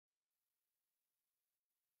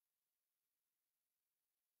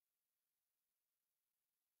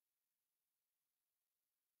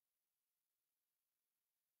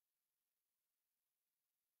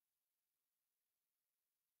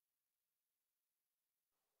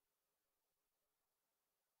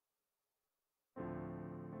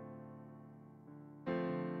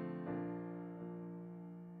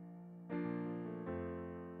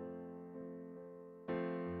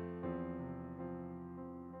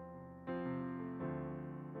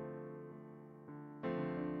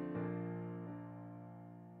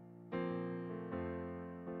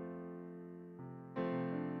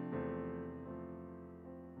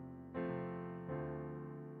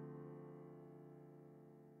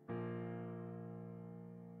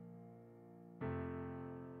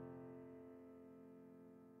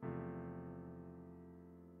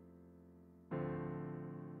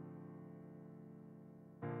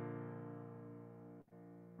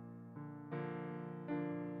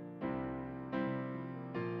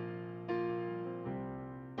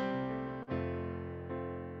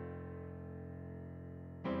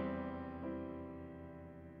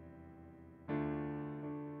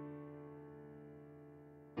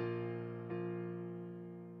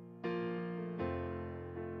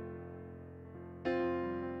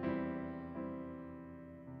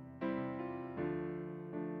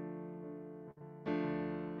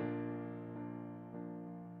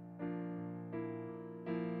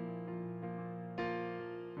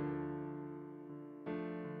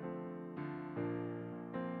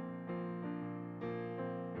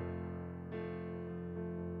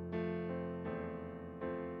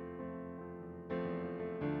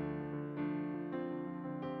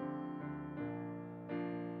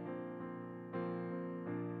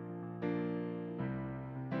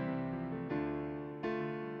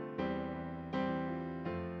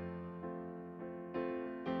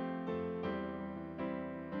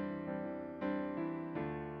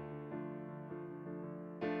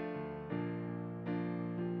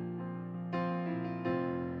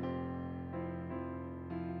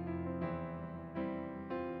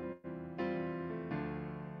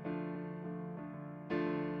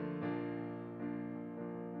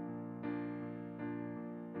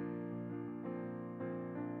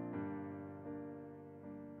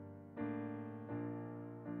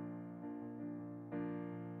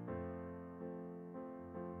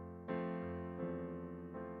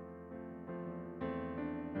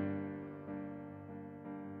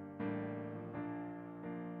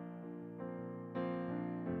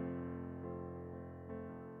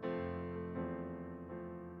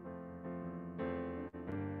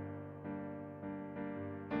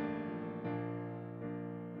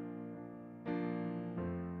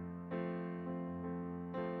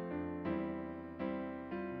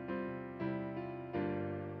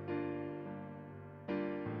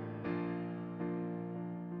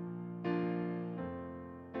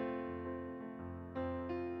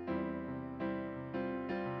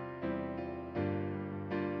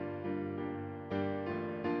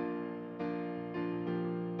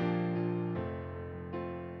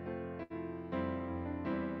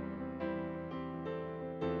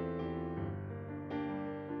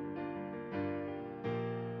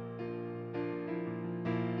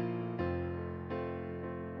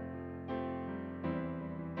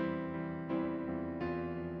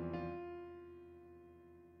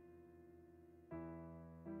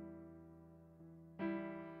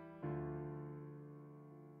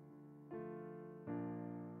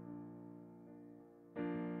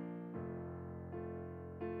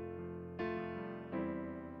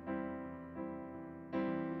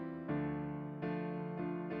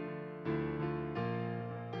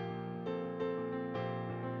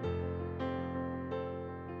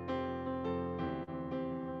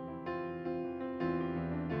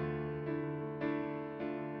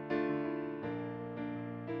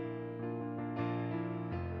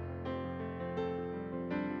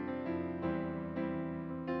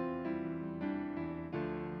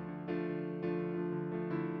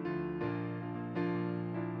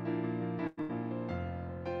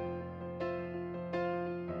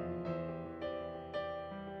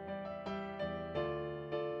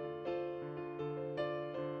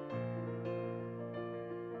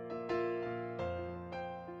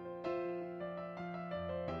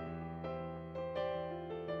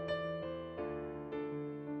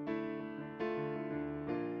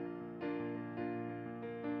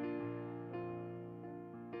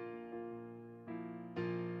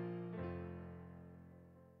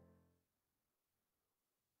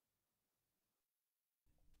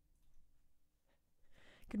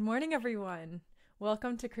Good morning, everyone.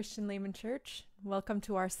 Welcome to Christian Layman Church. Welcome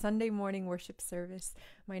to our Sunday morning worship service.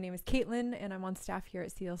 My name is Caitlyn, and I'm on staff here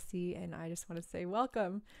at CLC, and I just want to say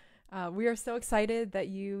welcome. We are so excited that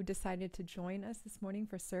you decided to join us this morning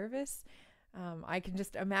for service. I can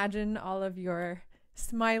just imagine all of your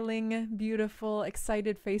smiling, beautiful,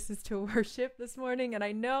 excited faces to worship this morning, and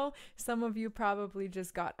I know some of you probably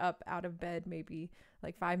just got up out of bed maybe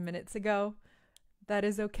like 5 minutes ago. That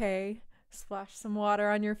is okay. Splash some water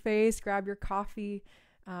on your face, grab your coffee,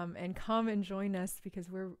 and come and join us because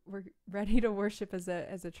we're ready to worship as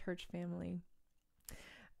a church family.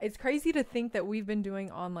 It's crazy to think that we've been doing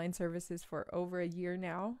online services for over a year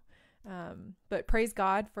now, but praise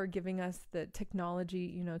God for giving us the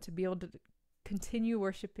technology, to be able to continue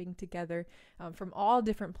worshiping together from all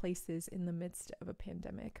different places in the midst of a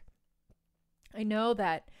pandemic. I know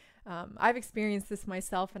that I've experienced this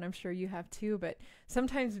myself, and I'm sure you have too, but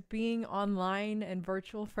sometimes being online and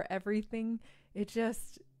virtual for everything, it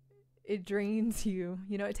drains you.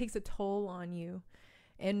 It takes a toll on you.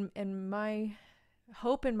 And my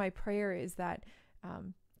hope and my prayer is that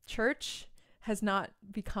church has not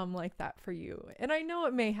become like that for you. And I know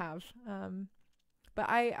it may have, but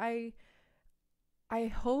I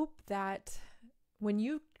hope that when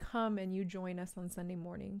you come and you join us on Sunday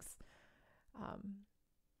mornings,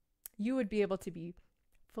 you would be able to be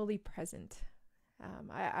fully present.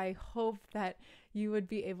 I hope that you would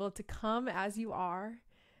be able to come as you are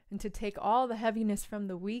and to take all the heaviness from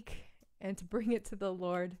the week and to bring it to the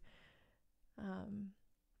Lord.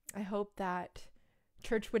 I hope that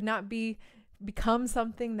church would not become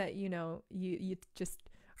something that, you just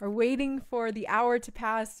are waiting for the hour to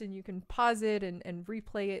pass and you can pause it and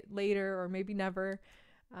replay it later or maybe never.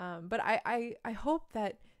 But I hope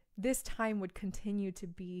that this time would continue to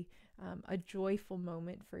be a joyful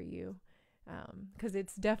moment for you, because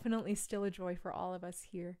it's definitely still a joy for all of us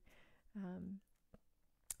here.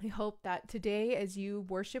 I hope that today, as you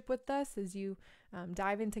worship with us, as you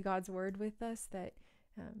dive into God's word with us, that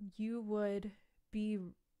you would be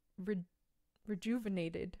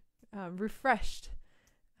rejuvenated, refreshed,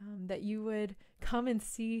 that you would come and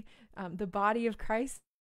see the body of Christ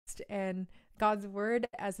and God's word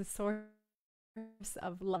as a source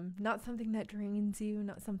of love, not something that drains you,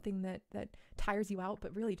 not something that tires you out,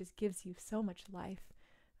 but really just gives you so much life,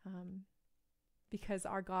 because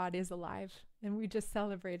our God is alive, and we just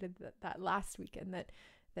celebrated that last weekend,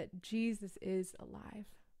 that Jesus is alive,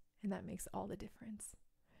 and that makes all the difference.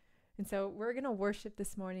 And so we're gonna worship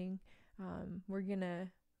this morning. We're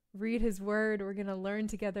gonna read his word. We're gonna learn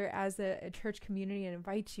together as a church community, and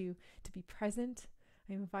invite you to be present.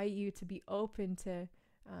 I invite you to be open to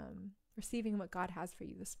receiving what God has for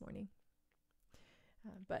you this morning.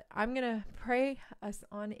 But I'm going to pray us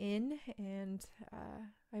on in, and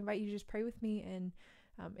I invite you to just pray with me. And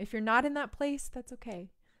if you're not in that place, that's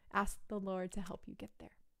okay. Ask the Lord to help you get there.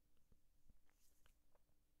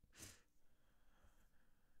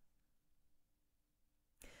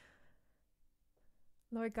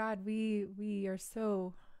 Lord God, we are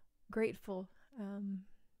so grateful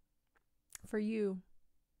for you.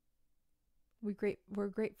 We're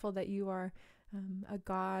grateful that you are a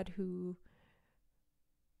God who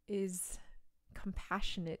is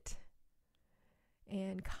compassionate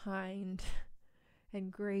and kind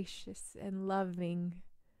and gracious and loving,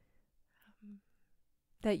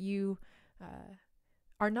 that you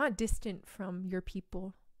are not distant from your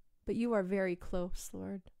people, but you are very close,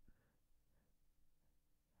 Lord.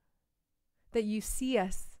 That you see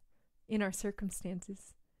us in our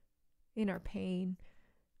circumstances, in our pain,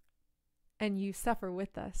 and you suffer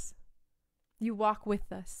with us. You walk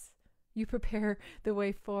with us. You prepare the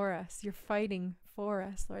way for us. You're fighting for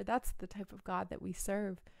us, Lord. That's the type of God that we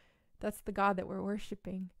serve. That's the God that we're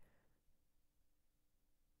worshiping.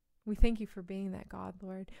 We thank you for being that God,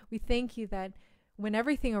 Lord. We thank you that when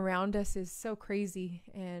everything around us is so crazy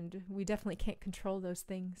and we definitely can't control those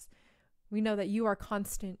things, we know that you are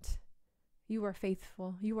constant. You are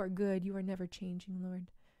faithful. You are good. You are never changing, Lord.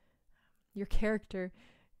 Your character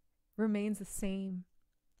remains the same,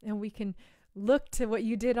 and we can look to what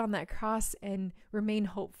you did on that cross and remain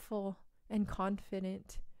hopeful and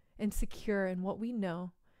confident and secure in what we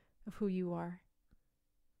know of who you are.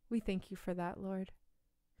 We thank you for that, Lord.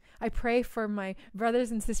 I pray for my brothers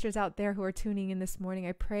and sisters out there who are tuning in this morning.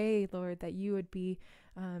 I pray, Lord, that you would be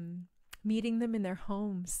meeting them in their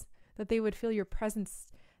homes, that they would feel your presence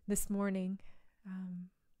this morning.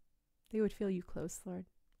 They would feel you close, Lord,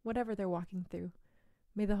 whatever they're walking through.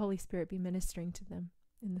 May the Holy Spirit be ministering to them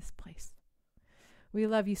in this place. We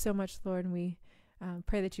love you so much, Lord, and we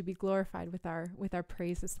pray that you be glorified with our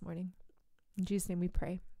praise this morning. In Jesus' name we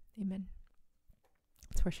pray. Amen.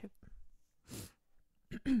 Let's worship.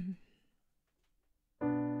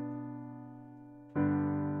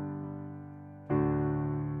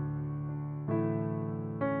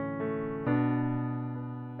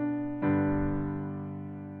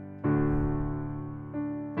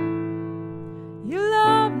 Your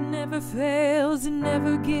love never fails and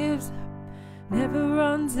never gives up, never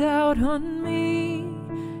runs out on me.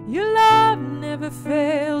 Your love never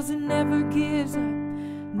fails and never gives up,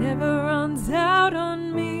 never runs out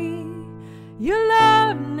on me. Your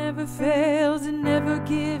love never fails and never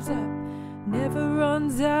gives up, never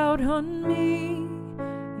runs out on me.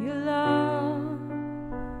 Your love.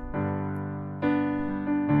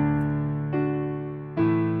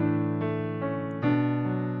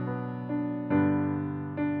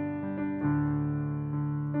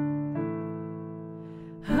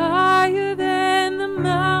 Higher than the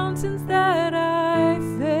mountains that I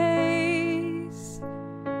face,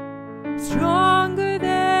 stronger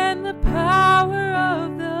than the power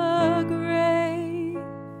of the grave,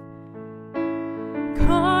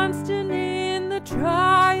 constant in the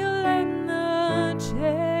trial and the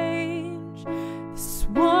change. This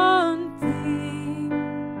one thing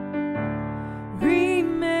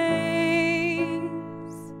remains.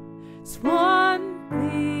 This one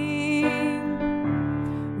thing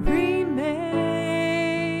remains.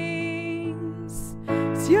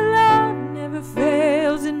 Your love never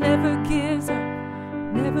fails and never gives up,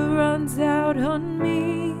 never runs out on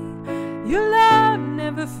me. Your love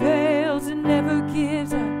never fails and never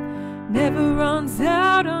gives up, never runs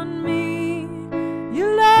out on me.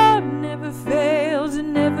 Your love never fails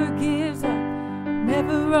and never gives up,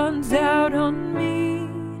 never runs out on me.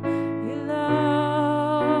 Your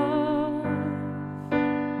love.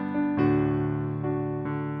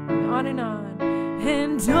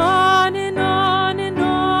 And on and on and on and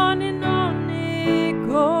on and on it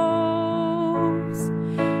goes.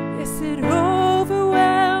 Yes, it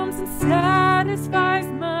overwhelms and satisfies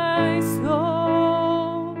my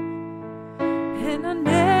soul, and I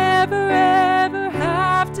never ever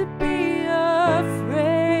have to be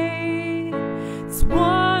afraid. It's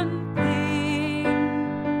one thing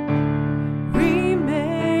remains.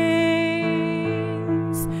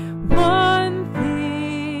 One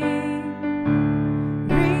thing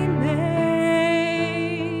remains.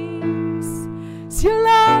 Your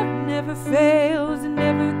love never fails and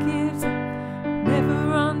never gives up, never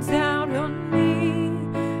runs out on me.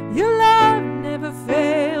 Your love never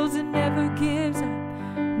fails and never gives up,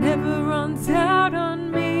 never runs out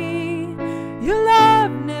on me. Your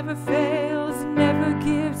love never fails and never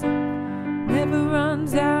gives up, never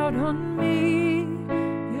runs out on me.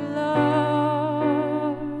 Your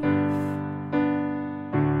love.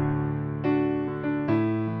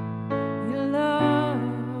 Your love.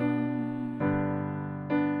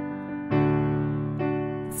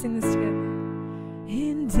 Let's sing this together.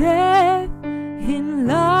 In death, in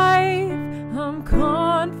life, I'm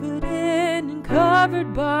confident and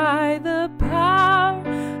covered by the power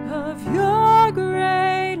of your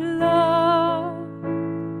great love.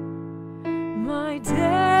 My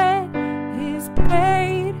debt is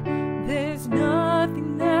paid. There's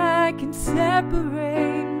nothing that can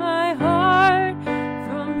separate my heart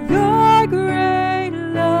from your great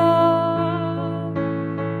love.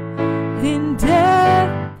 In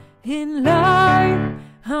death, in life,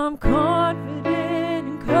 I'm confident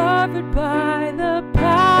and covered by the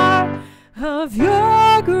power of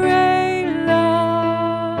your great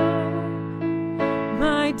love.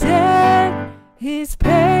 My debt is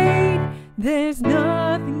paid. There's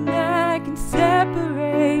nothing that can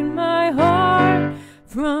separate my heart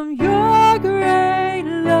from your great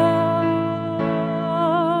love.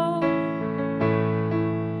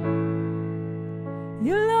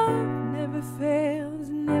 Your love never fails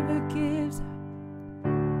and never gives up.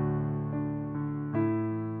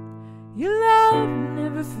 Your love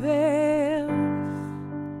never fails.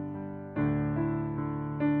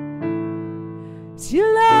 Your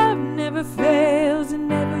love never fails and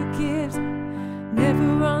never gives up, never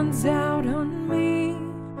runs out on me.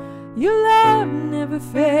 Your love never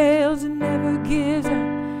fails and never gives up,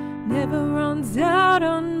 never runs out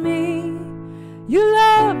on me. Your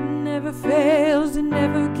love never fails and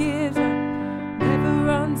never gives up, never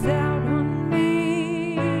runs out on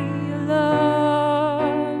me. Your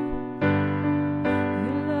love.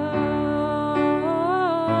 Your love.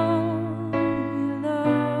 Your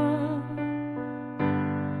love.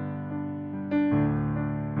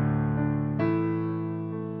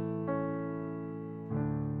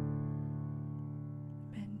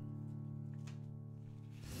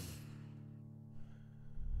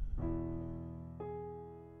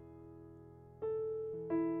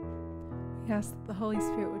 Amen. ask that the Holy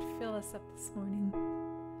Spirit would fill us up this morning.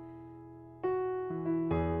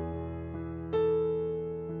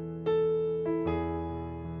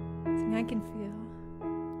 So I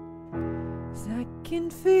can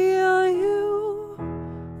feel you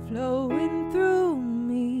flowing through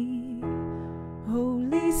me.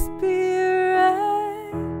 Holy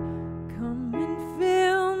Spirit, come and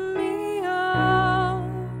fill me up.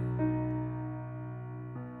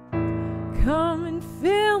 Come and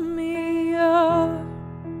fill me up.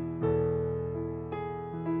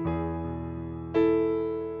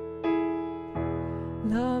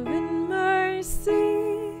 Love and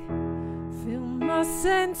mercy, fill my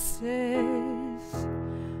senses.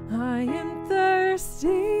 I am thirsty,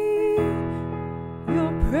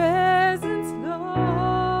 your presence, Lord.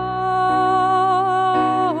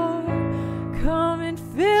 Come and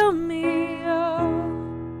fill me up,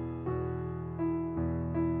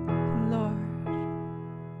 Lord.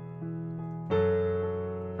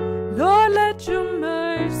 Lord, let your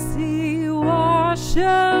mercy wash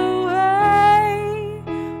away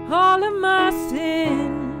all of my sin.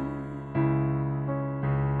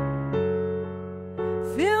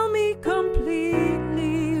 Fill me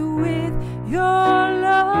completely with your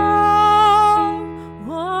love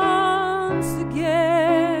once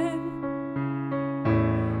again.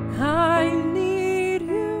 I need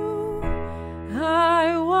you,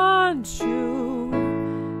 I want you,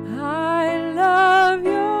 I love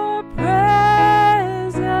your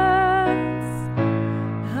presence.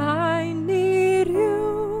 I need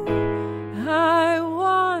you, I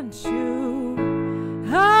want you,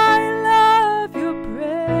 I love your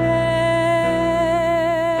presence,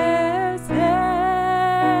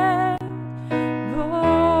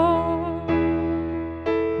 Lord.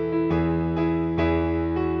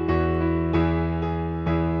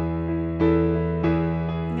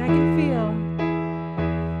 And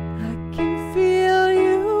I can feel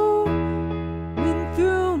you wind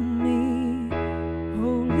through me.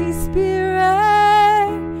 Holy Spirit,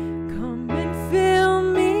 come and fill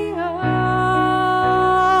me up.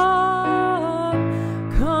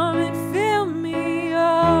 Come and fill me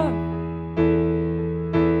up.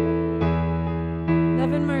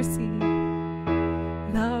 Love and mercy.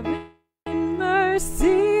 Love and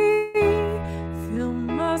mercy, fill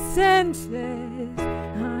my senses.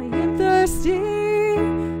 I am thirsty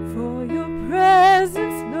for your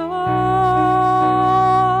presence, Lord.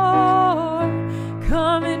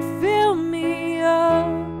 Come and fill me up.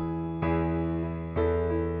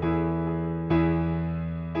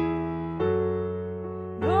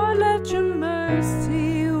 Lord, let your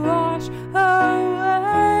mercy wash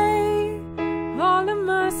away all of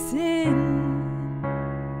my sin.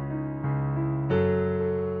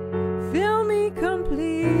 Fill me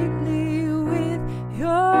completely with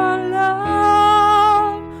your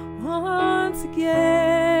love once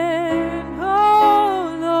again.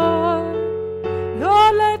 Oh Lord,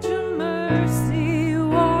 Lord, let your mercy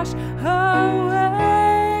wash away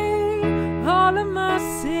all of my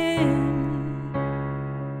sin.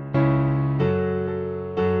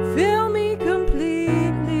 Fill me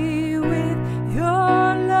completely with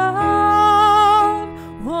your love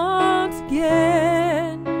once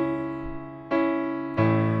again.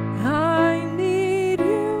 I need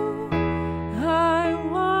you, I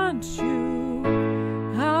want you,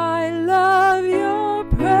 I love your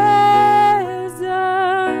presence.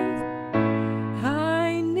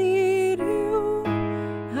 I need you,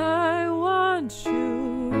 I want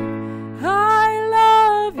you, I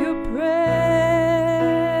love your presence,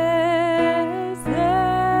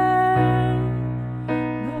 Lord.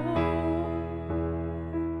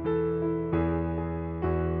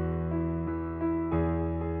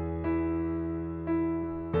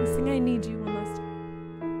 We sing I need you one last time.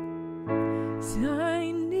 So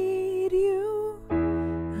I need you,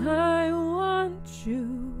 I want you,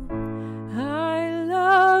 I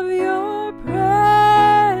love your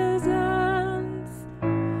presence.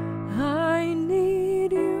 I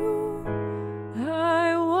need you,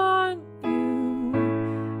 I want you,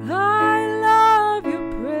 I love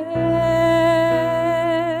your presence,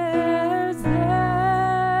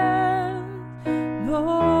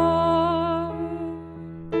 Lord.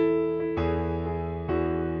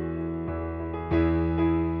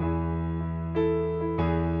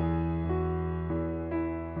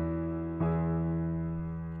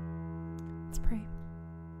 Let's pray.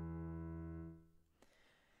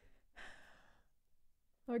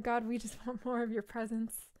 Lord God, we just want more of your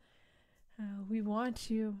presence. We want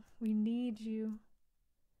you. We need you.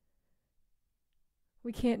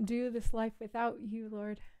 We can't do this life without you,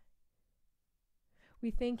 Lord.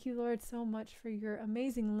 We thank you, Lord, so much for your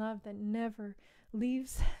amazing love that never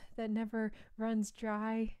leaves, that never runs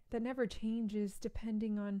dry, that never changes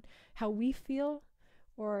depending on how we feel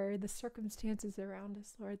or the circumstances around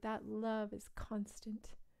us, Lord. That love is constant.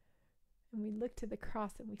 And we look to the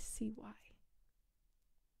cross and we see why.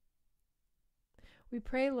 We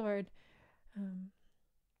pray, Lord,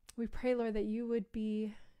 that you would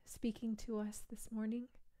be speaking to us this morning.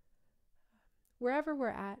 Wherever we're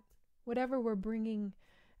at, whatever we're bringing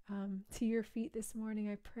to your feet this morning,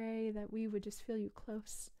 I pray that we would just feel you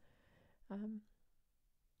close.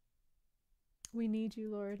 We need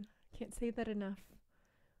you, Lord. Can't say that enough.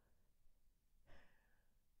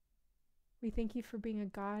 We thank you for being a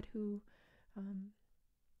God who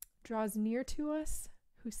draws near to us,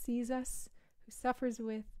 who sees us, who suffers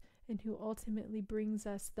with, and who ultimately brings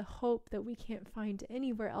us the hope that we can't find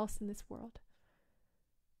anywhere else in this world.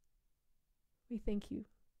 We thank you.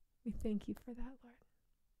 We thank you for that, Lord.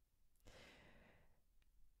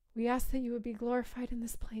 We ask that you would be glorified in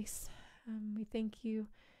this place. We thank you,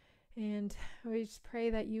 and we just pray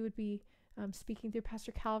that you would be speaking through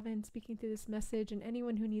Pastor Calvin, speaking through this message, and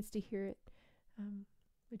anyone who needs to hear it.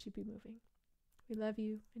 Would you be moving? We love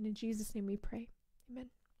you, and in Jesus' name we pray. Amen.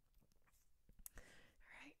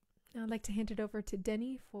 All right. Now I'd like to hand it over to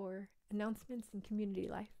Denny for announcements and community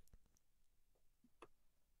life.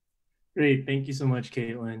 Great. Thank you so much,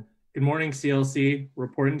 Caitlyn. Good morning, CLC.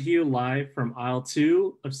 Reporting to you live from aisle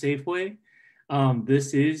 2 of Safeway.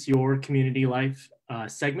 This is your community life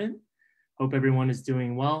segment. Hope everyone is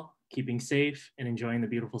doing well, keeping safe, and enjoying the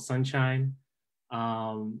beautiful sunshine.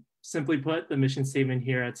 Simply put, the mission statement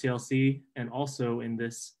here at CLC and also in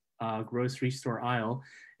this grocery store aisle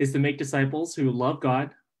is to make disciples who love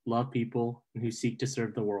God, love people, and who seek to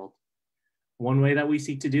serve the world. One way that we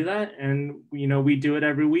seek to do that, and we do it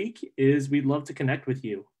every week, is we'd love to connect with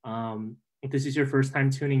you. If this is your first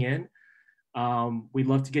time tuning in, we'd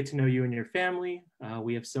love to get to know you and your family.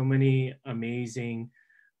 We have so many amazing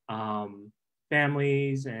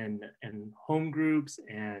families and home groups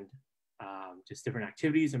and just different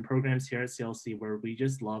activities and programs here at CLC where we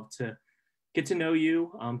just love to get to know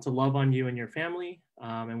you, to love on you and your family.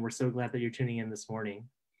 And we're so glad that you're tuning in this morning.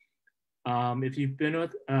 If you've been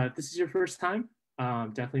with, if this is your first time,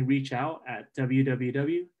 definitely reach out at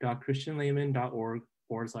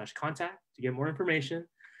www.christianlayman.org/contact to get more information,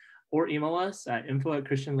 or email us at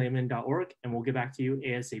info@christianlayman.org and we'll get back to you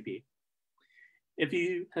ASAP. If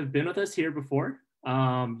you have been with us here before,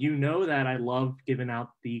 you know that I love giving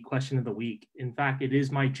out the question of the week. In fact, it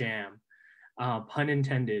is my jam, pun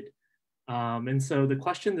intended. And so the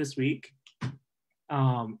question this week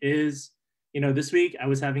is, this week I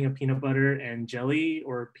was having a peanut butter and jelly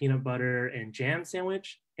or peanut butter and jam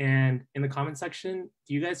sandwich. And in the comment section,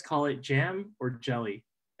 do you guys call it jam or jelly?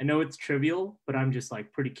 I know it's trivial, but I'm just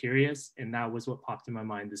pretty curious. And that was what popped in my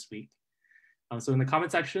mind this week. So in the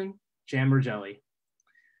comment section, jam or jelly.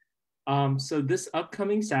 So this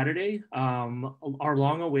upcoming Saturday, our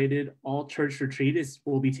long-awaited all-church retreat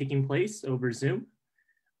will be taking place over Zoom.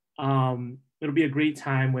 It'll be a great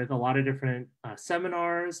time with a lot of different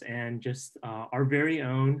seminars and just our very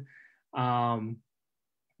own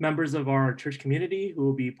members of our church community who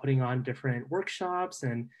will be putting on different workshops.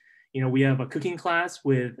 And, we have a cooking class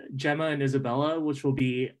with Gemma and Isabella, which will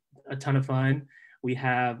be a ton of fun. We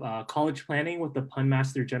have college planning with the pun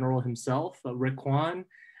master general himself, Rick Kwan.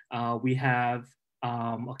 We have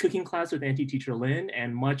a cooking class with Auntie Teacher Lynn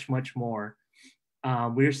and much, much more.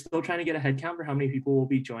 We're still trying to get a head count for how many people will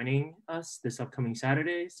be joining us this upcoming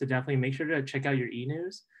Saturday. So definitely make sure to check out your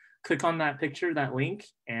e-news, click on that picture, that link,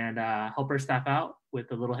 and help our staff out with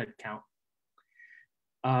the little head count.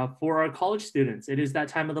 For our college students, it is that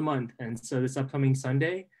time of the month. And so this upcoming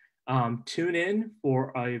Sunday, tune in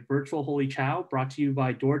for a virtual Holy Chow brought to you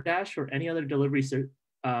by DoorDash or any other delivery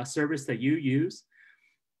service that you use.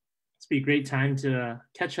 It's be a great time to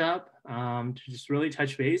catch up, to just really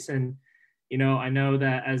touch base. And, I know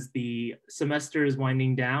that as the semester is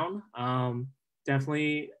winding down,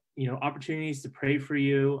 definitely, opportunities to pray for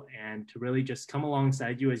you and to really just come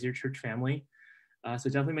alongside you as your church family. So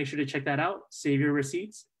definitely make sure to check that out, save your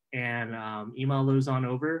receipts, and email those on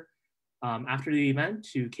over after the event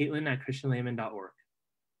to Caitlyn@christianlayman.org.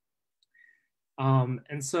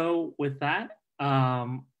 And so with that,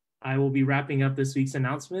 I will be wrapping up this week's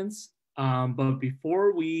announcements. But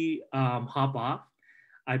before we hop off,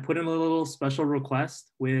 I put in a little special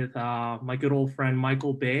request with my good old friend,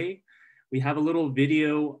 Michael Bay. We have a little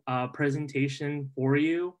video presentation for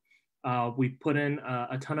you. We put in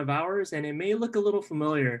a ton of hours and it may look a little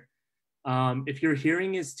familiar. If your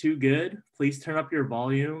hearing is too good, please turn up your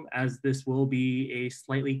volume as this will be a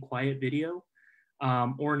slightly quiet video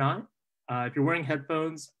or not. If you're wearing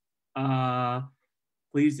headphones,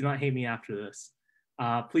 Please do not hate me after this.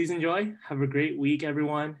 Please enjoy. Have a great week,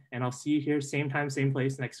 everyone. And I'll see you here same time, same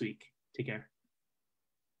place next week. Take care.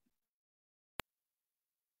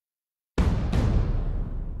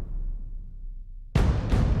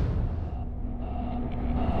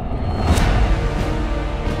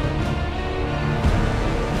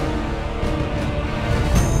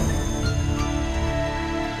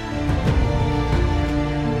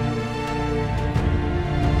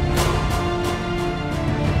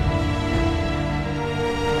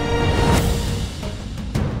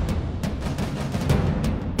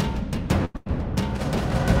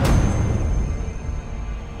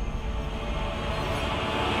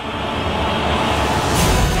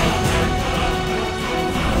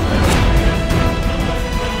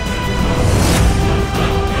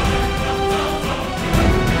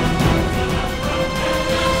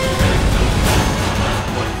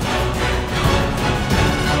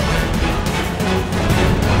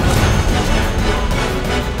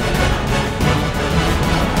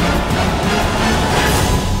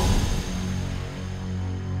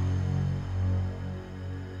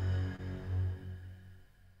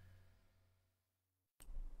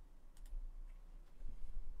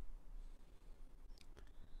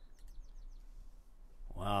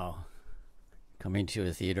 Coming to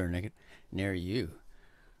a theater near you.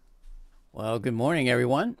 Well, good morning,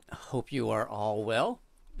 everyone. Hope you are all well.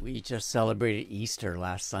 We just celebrated Easter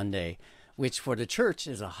last Sunday, which for the church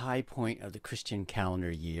is a high point of the Christian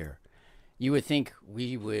calendar year. You would think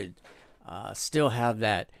we would still have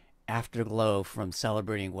that afterglow from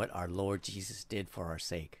celebrating what our Lord Jesus did for our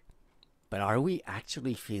sake. But are we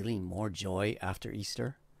actually feeling more joy after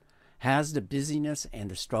Easter? Has the busyness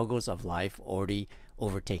and the struggles of life already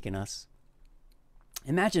overtaken us?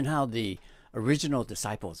 Imagine how the original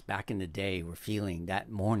disciples back in the day were feeling that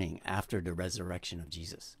morning after the resurrection of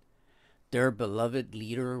Jesus. Their beloved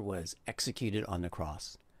leader was executed on the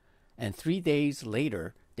cross, and 3 days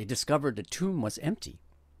later, they discovered the tomb was empty.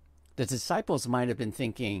 The disciples might have been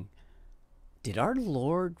thinking, did our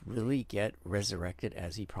Lord really get resurrected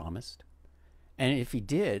as he promised? And if he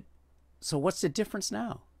did, so what's the difference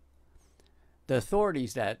now? The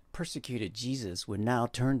authorities that persecuted Jesus would now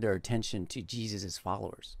turn their attention to Jesus'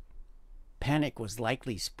 followers. Panic was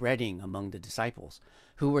likely spreading among the disciples,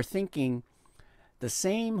 who were thinking the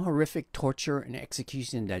same horrific torture and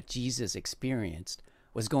execution that Jesus experienced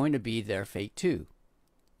was going to be their fate too.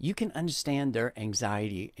 You can understand their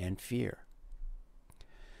anxiety and fear.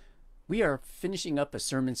 We are finishing up a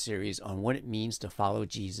sermon series on what it means to follow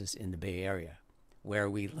Jesus in the Bay Area, where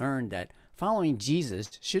we learned that following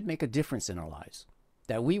Jesus should make a difference in our lives,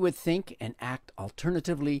 that we would think and act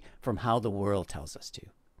alternatively from how the world tells us to.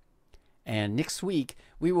 And next week,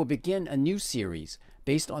 we will begin a new series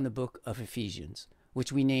based on the book of Ephesians,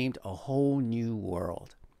 which we named A Whole New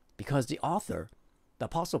World, because the author, the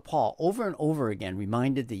Apostle Paul, over and over again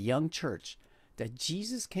reminded the young church that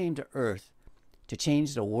Jesus came to earth to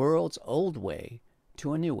change the world's old way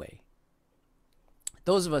to a new way.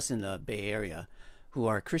 Those of us in the Bay Area who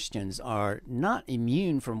are Christians are not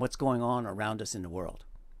immune from what's going on around us in the world.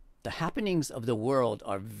 The happenings of the world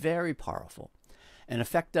are very powerful and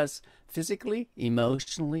affect us physically,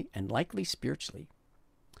 emotionally, and likely spiritually.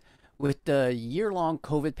 With the year-long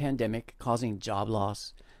COVID pandemic causing job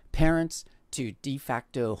loss, parents to de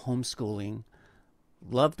facto homeschooling,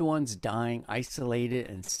 loved ones dying isolated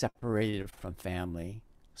and separated from family,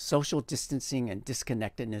 social distancing and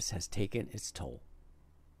disconnectedness has taken its toll.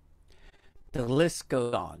 The list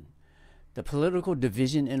goes on. The political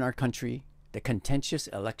division in our country, the contentious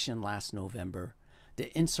election last November,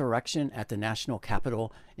 the insurrection at the national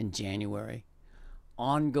Capitol in January,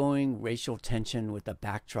 ongoing racial tension with the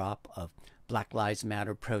backdrop of Black Lives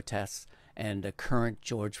Matter protests and the current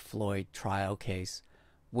George Floyd trial case,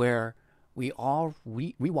 where we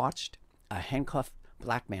watched a handcuffed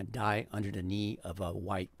black man die under the knee of a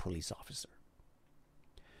white police officer.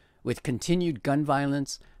 With continued gun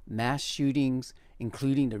violence, mass shootings,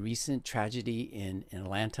 including the recent tragedy in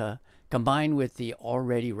Atlanta, combined with the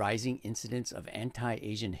already rising incidence of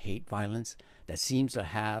anti-Asian hate violence that seems to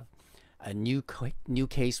have a new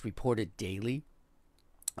case reported daily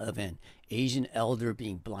of an Asian elder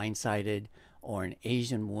being blindsided or an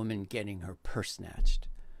Asian woman getting her purse snatched.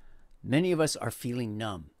 Many of us are feeling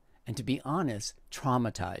numb and, to be honest,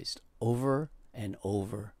 traumatized over and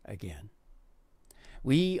over again.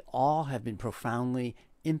 We all have been profoundly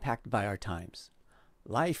impacted by our times.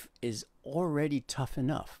 Life is already tough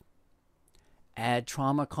enough. Add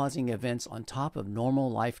trauma-causing events on top of normal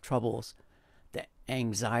life troubles, the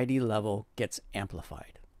anxiety level gets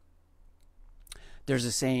amplified. There's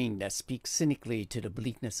a saying that speaks cynically to the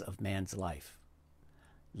bleakness of man's life.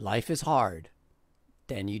 Life is hard,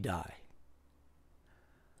 then you die.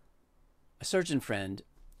 A surgeon friend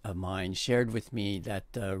of mine shared with me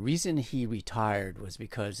that the reason he retired was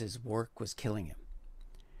because his work was killing him.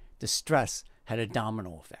 The stress had a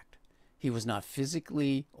domino effect. He was not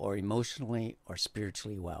physically or emotionally or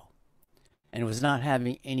spiritually well, and was not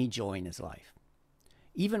having any joy in his life.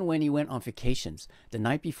 Even when he went on vacations, the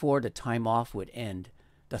night before the time off would end,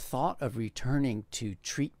 the thought of returning to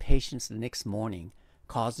treat patients the next morning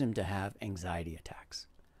caused him to have anxiety attacks.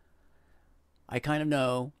 I kind of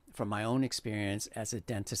know from my own experience as a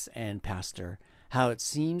dentist and pastor how it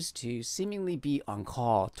seems to seemingly be on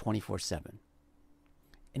call 24/7.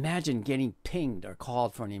 Imagine getting pinged or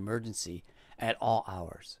called for an emergency at all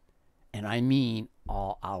hours. And I mean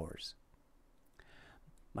all hours.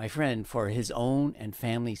 My friend, for his own and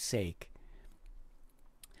family's sake,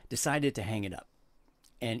 decided to hang it up.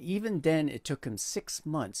 And even then, it took him 6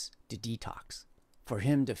 months to detox for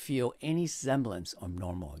him to feel any semblance of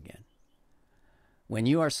normal again. When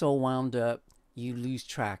you are so wound up, you lose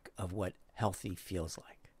track of what healthy feels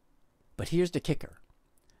like. But here's the kicker.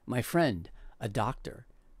 My friend, a doctor,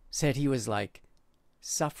 said he was like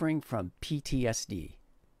suffering from PTSD,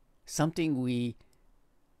 something we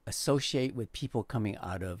associate with people coming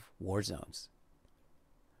out of war zones.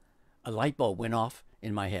 A light bulb went off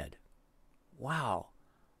in my head. Wow,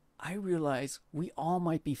 I realize we all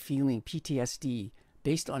might be feeling PTSD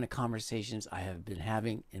based on the conversations I have been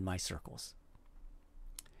having in my circles.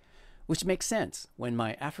 Which makes sense when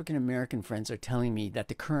my African American friends are telling me that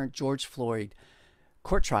the current George Floyd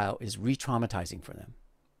court trial is re-traumatizing for them.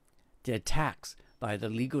 The attacks by the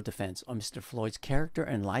legal defense on Mr. Floyd's character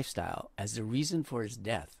and lifestyle as the reason for his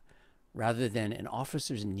death, rather than an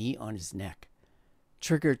officer's knee on his neck,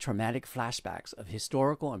 triggered traumatic flashbacks of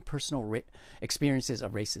historical and personal experiences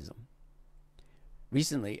of racism.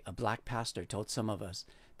 Recently, a black pastor told some of us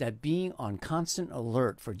that being on constant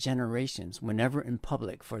alert for generations whenever in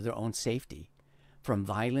public for their own safety from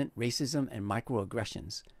violent racism and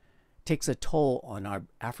microaggressions takes a toll on our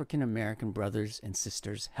African American brothers and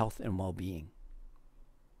sisters' health and well-being.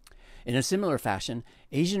 In a similar fashion,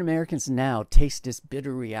 Asian Americans now taste this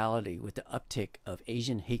bitter reality with the uptick of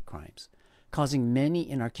Asian hate crimes, causing many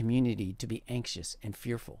in our community to be anxious and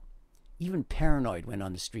fearful, even paranoid when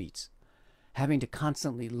on the streets, having to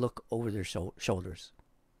constantly look over their shoulders.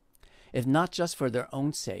 If not just for their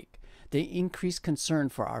own sake, the increased concern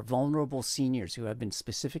for our vulnerable seniors who have been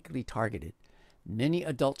specifically targeted. Many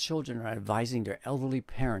adult children are advising their elderly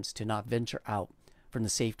parents to not venture out from the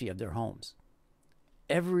safety of their homes.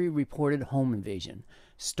 Every reported home invasion,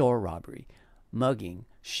 store robbery, mugging,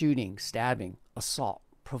 shooting, stabbing, assault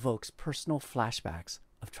provokes personal flashbacks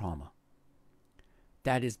of trauma.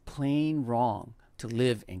 That is plain wrong to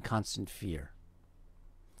live in constant fear.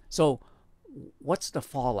 So, what's the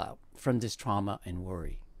fallout from this trauma and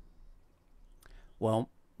worry? Well,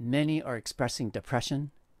 many are expressing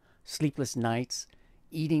depression, sleepless nights,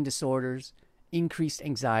 eating disorders, increased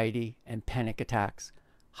anxiety and panic attacks,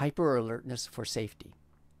 hyper-alertness for safety.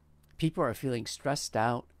 People are feeling stressed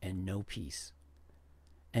out and no peace.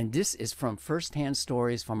 And this is from first-hand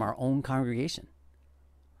stories from our own congregation.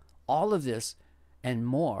 All of this and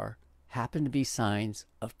more happen to be signs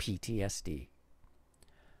of PTSD.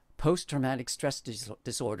 Post-traumatic stress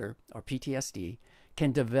disorder, or PTSD,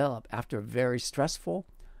 can develop after very stressful,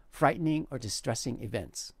 frightening, or distressing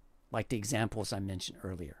events, like the examples I mentioned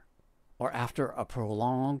earlier, or after a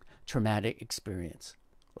prolonged traumatic experience,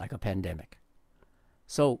 like a pandemic.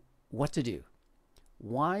 So, what to do?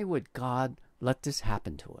 Why would God let this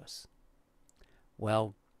happen to us?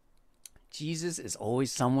 Well, Jesus is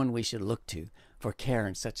always someone we should look to for care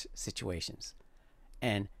in such situations.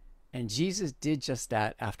 And Jesus did just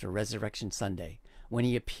that after Resurrection Sunday, when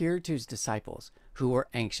he appeared to his disciples who were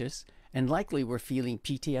anxious and likely were feeling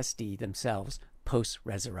PTSD themselves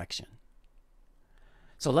post-resurrection.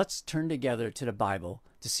 So let's turn together to the Bible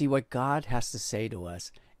to see what God has to say to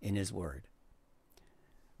us in his word.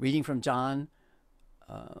 Reading from John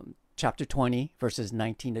chapter 20, verses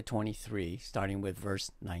 19 to 23, starting with verse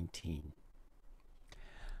 19.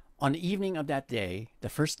 On the evening of that day, the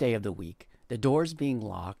first day of the week, the doors being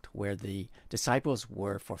locked where the disciples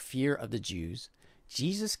were for fear of the Jews,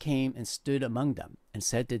 Jesus came and stood among them and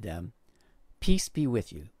said to them, "Peace be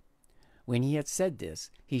with you." When he had said this,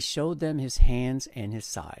 he showed them his hands and his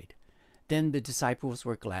side. Then the disciples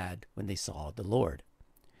were glad when they saw the Lord.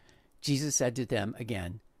 Jesus said to them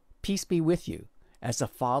again, "Peace be with you. As the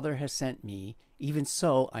Father has sent me, even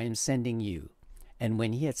so I am sending you." And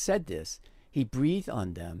when he had said this, he breathed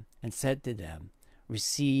on them and said to them,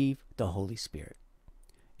 "Receive the Holy Spirit.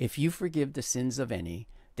 If you forgive the sins of any,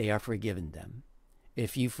 they are forgiven them.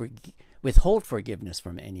 If you withhold forgiveness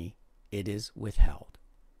from any, it is withheld.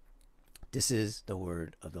 This is the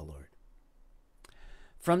word of the Lord.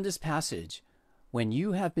 From this passage, when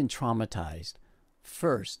you have been traumatized,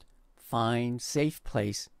 first find safe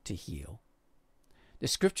place to heal. The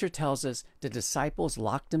scripture tells us the disciples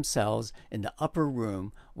locked themselves in the upper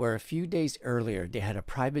room where a few days earlier they had a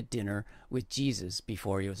private dinner with Jesus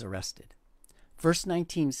before he was arrested. Verse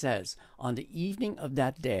 19 says, on the evening of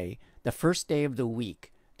that day, the first day of the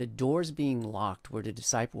week, the doors being locked where the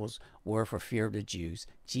disciples were for fear of the Jews,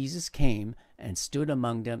 Jesus came and stood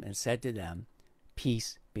among them and said to them,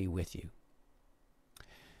 "Peace be with you."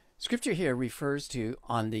 Scripture here refers to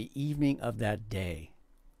on the evening of that day.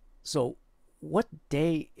 So what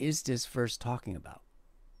day is this verse talking about?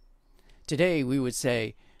 Today we would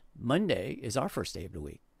say Monday is our first day of the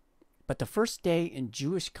week. But the first day in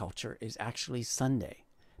Jewish culture is actually Sunday,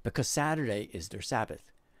 because Saturday is their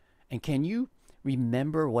Sabbath. And can you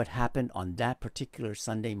remember what happened on that particular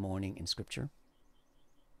Sunday morning in Scripture?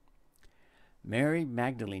 Mary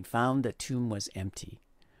Magdalene found the tomb was empty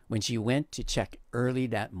when she went to check early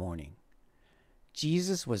that morning.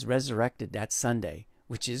 Jesus was resurrected that Sunday,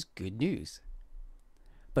 which is good news.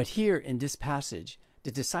 But here in this passage,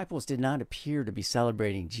 the disciples did not appear to be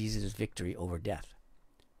celebrating Jesus' victory over death,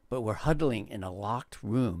 but were huddling in a locked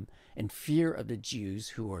room in fear of the Jews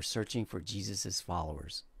who were searching for Jesus'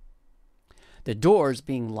 followers. The doors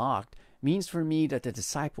being locked means for me that the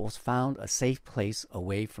disciples found a safe place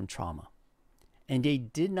away from trauma. And they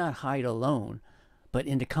did not hide alone, but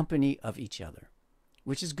in the company of each other,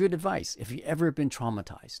 which is good advice if you've ever been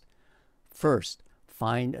traumatized. First,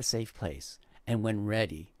 find a safe place, and when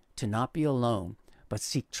ready, to not be alone, but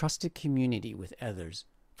seek trusted community with others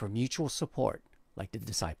for mutual support, like the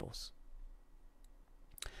disciples.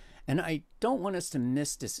 And I don't want us to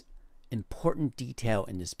miss this important detail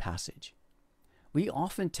in this passage. We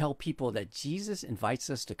often tell people that Jesus invites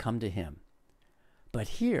us to come to him. But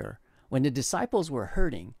here, when the disciples were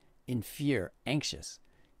hurting, in fear, anxious,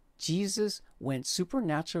 Jesus went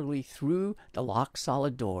supernaturally through the locked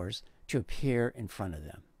solid doors to appear in front of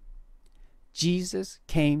them. Jesus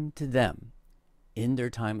came to them in their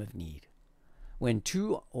time of need. When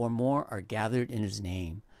two or more are gathered in his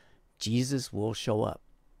name, Jesus will show up.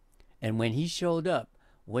 And when he showed up,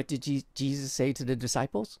 what did Jesus say to the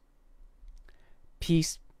disciples?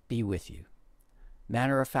 Peace be with you.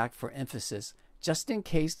 Matter of fact, for emphasis, just in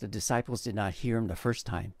case the disciples did not hear him the first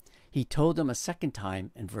time, he told them a second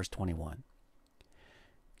time in verse 21.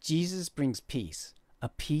 Jesus brings peace, a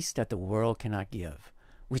peace that the world cannot give,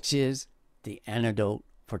 which is the antidote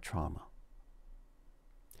for trauma.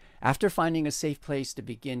 After finding a safe place to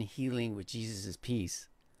begin healing with Jesus' peace,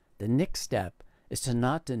 the next step is to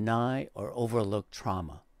not deny or overlook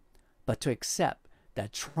trauma, but to accept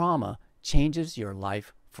that trauma changes your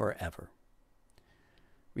life forever.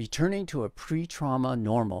 Returning to a pre-trauma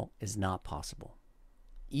normal is not possible.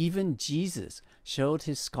 Even Jesus showed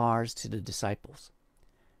his scars to the disciples.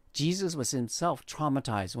 Jesus was himself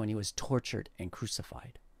traumatized when he was tortured and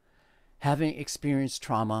crucified. Having experienced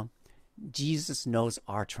trauma, Jesus knows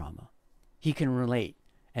our trauma. He can relate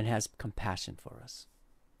and has compassion for us.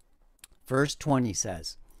 Verse 20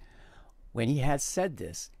 says, when he had said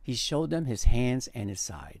this, he showed them his hands and his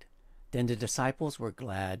side. Then the disciples were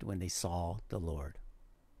glad when they saw the Lord.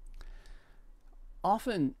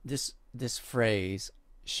 Often this phrase,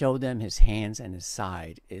 show them his hands and his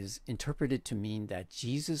side, is interpreted to mean that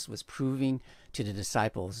Jesus was proving to the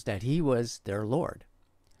disciples that he was their Lord,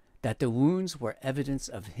 that the wounds were evidence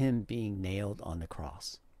of him being nailed on the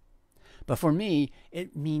cross. But for me,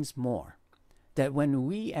 it means more, that when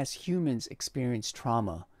we as humans experience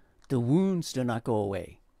trauma, the wounds do not go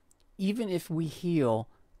away. Even if we heal,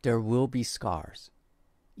 there will be scars.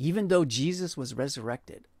 Even though Jesus was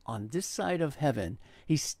resurrected on this side of heaven,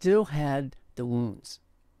 he still had the wounds.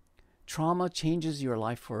 Trauma changes your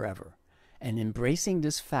life forever, and embracing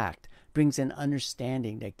this fact brings an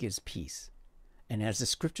understanding that gives peace. And as the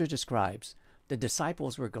scripture describes, the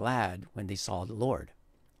disciples were glad when they saw the Lord,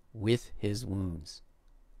 with his wounds.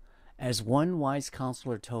 As one wise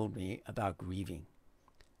counselor told me about grieving,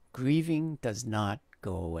 grieving does not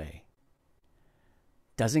go away.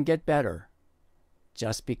 Doesn't get better,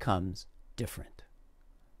 just becomes different.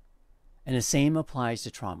 And the same applies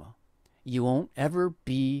to trauma. You won't ever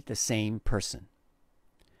be the same person.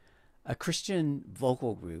 A Christian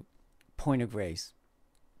vocal group, Point of Grace,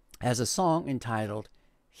 has a song entitled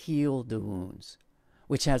Heal the Wounds,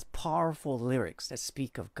 which has powerful lyrics that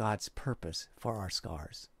speak of God's purpose for our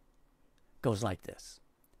scars. Goes like this.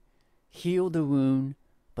 Heal the wound,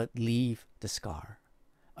 but leave the scar,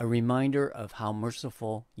 a reminder of how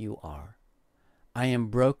merciful you are. I am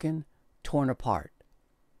broken, torn apart.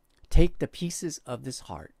 Take the pieces of this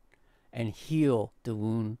heart and heal the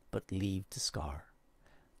wound, but leave the scar.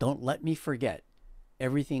 Don't let me forget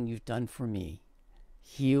everything you've done for me.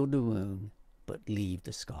 Heal the wound, but leave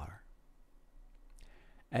the scar.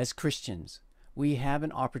 As Christians, we have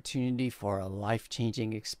an opportunity for a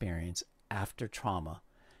life-changing experience after trauma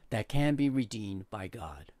that can be redeemed by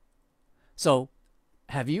God. So,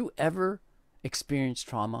 have you ever experienced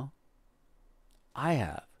trauma? I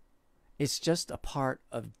have. It's just a part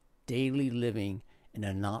of daily living in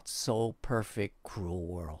a not-so-perfect, cruel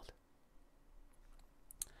world.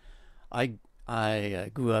 I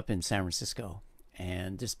grew up in San Francisco,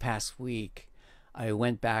 and this past week, I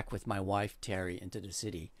went back with my wife, Terry, into the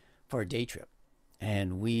city for a day trip.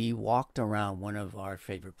 And we walked around one of our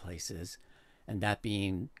favorite places, and that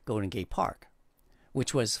being Golden Gate Park,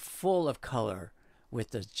 which was full of color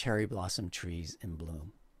with the cherry blossom trees in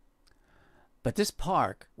bloom. But this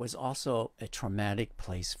park was also a traumatic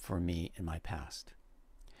place for me in my past.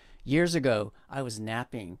 Years ago, I was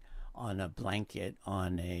napping on a blanket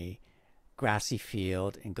on a grassy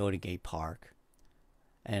field in Golden Gate Park,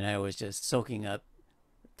 and I was just soaking up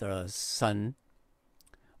the sun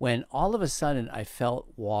when all of a sudden I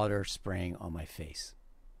felt water spraying on my face.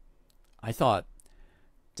 I thought,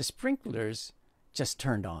 the sprinklers just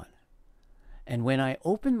turned on. And when I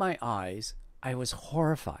opened my eyes, I was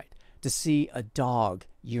horrified to see a dog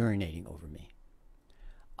urinating over me.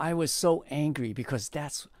 I was so angry because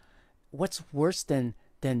that's what's worse than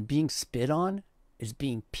being spit on is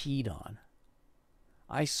being peed on.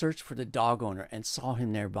 I searched for the dog owner and saw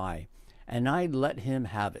him nearby, and I let him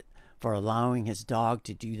have it for allowing his dog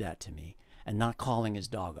to do that to me and not calling his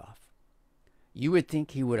dog off. You would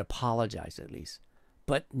think he would apologize at least,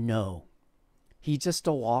 but no. He just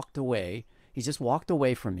walked away. He just walked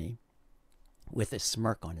away from me with a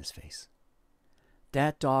smirk on his face.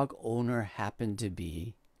 That dog owner happened to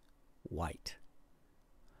be white.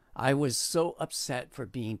 I was so upset for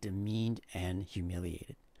being demeaned and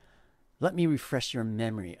humiliated. Let me refresh your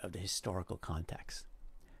memory of the historical context.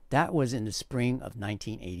 That was in the spring of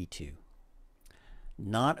 1982.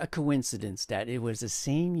 Not a coincidence that it was the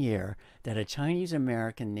same year that a Chinese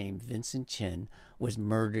American named Vincent Chin was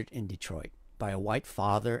murdered in Detroit by a white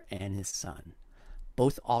father and his son,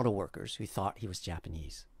 both auto workers who thought he was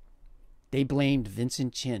Japanese. They blamed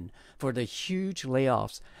Vincent Chin for the huge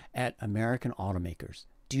layoffs at American automakers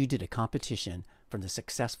due to the competition from the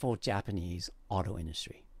successful Japanese auto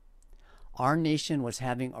industry. Our nation was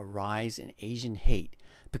having a rise in Asian hate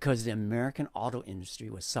because the American auto industry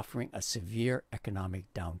was suffering a severe economic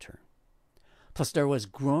downturn. Plus, there was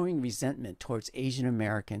growing resentment towards Asian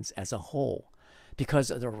Americans as a whole because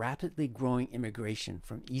of the rapidly growing immigration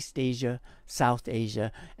from East Asia, South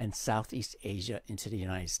Asia, and Southeast Asia into the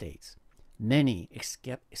United States. Many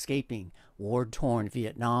escaping war-torn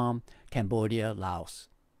Vietnam, Cambodia, Laos.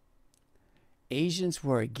 Asians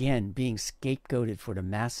were again being scapegoated for the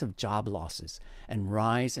massive job losses and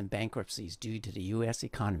rise in bankruptcies due to the U.S.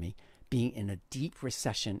 economy being in a deep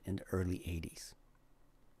recession in the early 80s.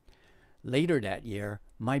 Later that year,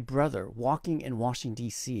 my brother, walking in Washington,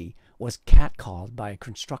 D.C., was catcalled by a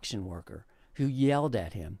construction worker who yelled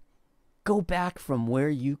at him, "Go back from where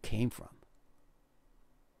you came from."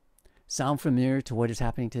 Sound familiar to what is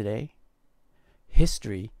happening today?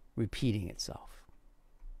 History repeating itself.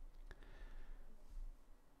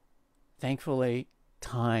 Thankfully,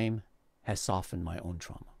 time has softened my own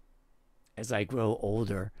trauma. As I grow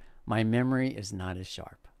older, my memory is not as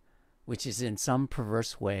sharp, which is in some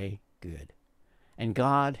perverse way good. And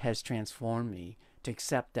God has transformed me to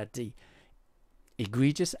accept that the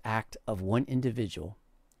egregious act of one individual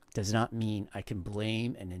does not mean I can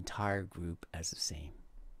blame an entire group as the same.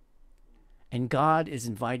 And God is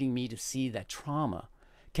inviting me to see that trauma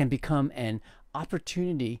can become an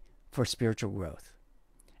opportunity for spiritual growth.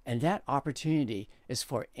 And that opportunity is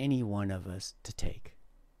for any one of us to take.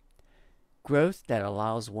 Growth that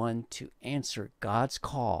allows one to answer God's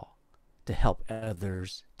call to help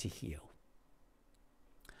others to heal.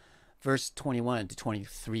 Verse 21 to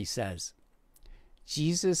 23 says,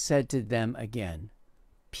 Jesus said to them again,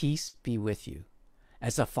 "Peace be with you.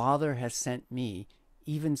 As the Father has sent me,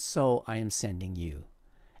 even so I am sending you."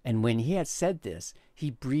 And when he had said this, he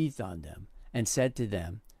breathed on them and said to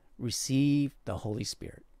them, "Receive the Holy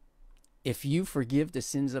Spirit. If you forgive the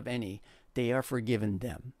sins of any, they are forgiven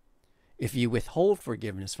them. If you withhold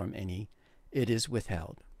forgiveness from any, it is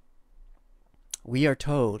withheld." We are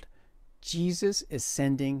told Jesus is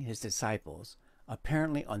sending his disciples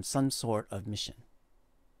apparently on some sort of mission.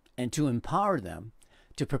 And to empower them,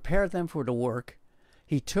 to prepare them for the work,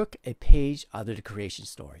 he took a page out of the creation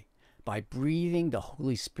story, by breathing the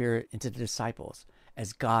Holy Spirit into the disciples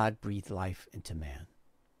as God breathed life into man.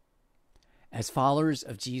 As followers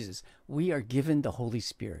of Jesus, we are given the Holy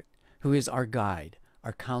Spirit, who is our guide,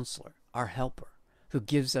 our counselor, our helper, who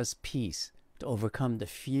gives us peace to overcome the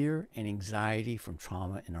fear and anxiety from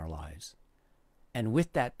trauma in our lives. And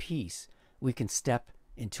with that peace, we can step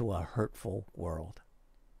into a hurtful world.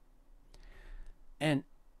 And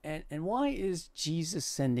why is Jesus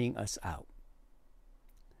sending us out?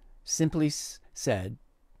 Simply said,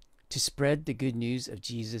 to spread the good news of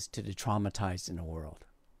Jesus to the traumatized in the world.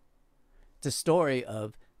 The story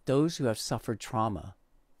of those who have suffered trauma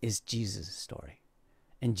is Jesus' story.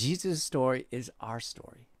 And Jesus' story is our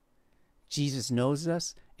story. Jesus knows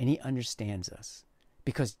us and he understands us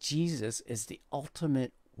because Jesus is the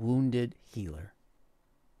ultimate wounded healer.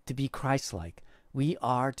 To be Christ-like, we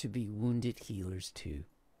are to be wounded healers too.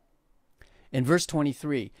 In verse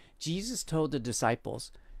 23, Jesus told the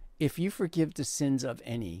disciples, if you forgive the sins of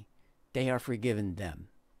any, they are forgiven them.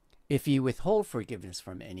 If you withhold forgiveness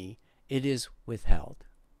from any, it is withheld.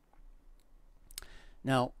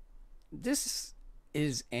 Now, this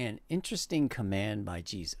is an interesting command by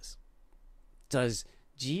Jesus. Does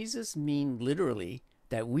Jesus mean literally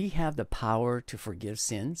that we have the power to forgive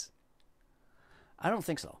sins? I don't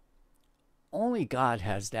think so. Only God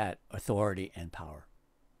has that authority and power.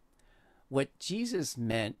 What Jesus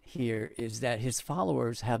meant here is that his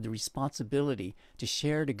followers have the responsibility to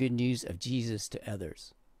share the good news of Jesus to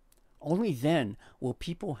others. Only then will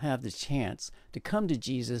people have the chance to come to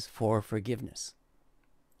Jesus for forgiveness.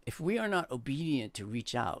 If we are not obedient to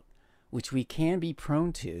reach out, which we can be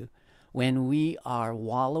prone to when we are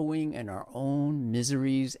wallowing in our own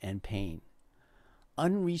miseries and pain,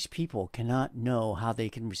 unreached people cannot know how they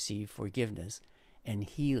can receive forgiveness and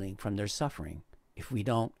healing from their suffering if we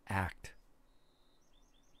don't act.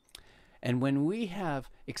 And when we have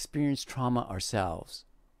experienced trauma ourselves,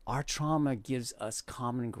 our trauma gives us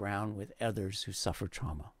common ground with others who suffer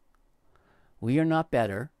trauma. We are not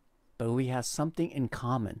better, but we have something in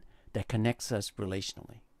common that connects us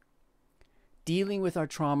relationally. Dealing with our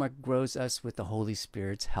trauma grows us with the Holy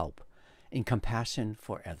Spirit's help in compassion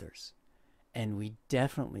for others. And we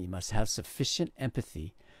definitely must have sufficient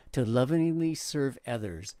empathy to lovingly serve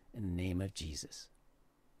others in the name of Jesus.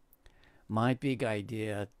 My big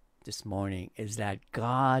idea this morning is that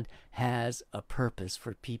God has a purpose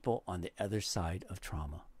for people on the other side of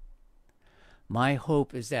trauma. My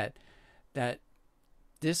hope is that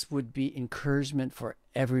this would be encouragement for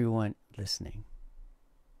everyone listening.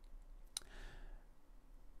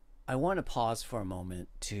 I want to pause for a moment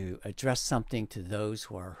to address something to those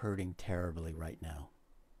who are hurting terribly right now.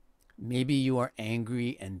 Maybe you are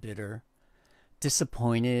angry and bitter,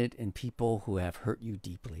 disappointed in people who have hurt you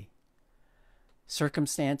deeply.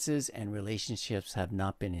 Circumstances and relationships have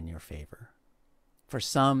not been in your favor. For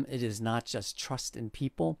some, it is not just trust in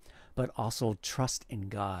people, but also trust in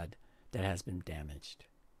God that has been damaged.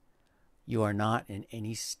 You are not in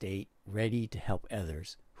any state ready to help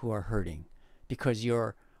others who are hurting because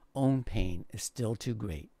your own pain is still too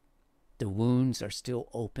great. The wounds are still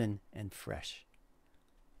open and fresh.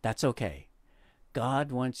 That's okay.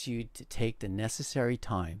 God wants you to take the necessary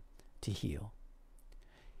time to heal.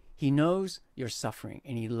 He knows you're suffering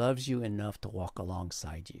and he loves you enough to walk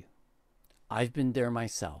alongside you. I've been there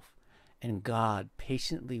myself, and God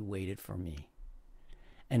patiently waited for me.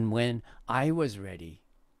 And when I was ready,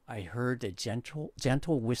 I heard the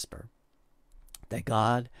gentle whisper that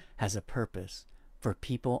God has a purpose for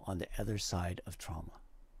people on the other side of trauma.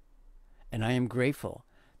 And I am grateful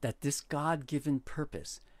that this God-given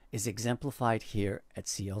purpose is exemplified here at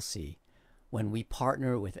CLC when we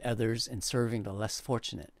partner with others in serving the less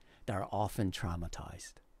fortunate that are often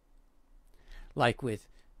traumatized. Like with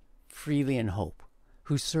Freely and Hope,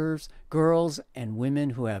 who serves girls and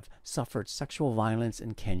women who have suffered sexual violence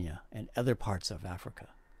in Kenya and other parts of Africa.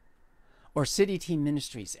 Or City Team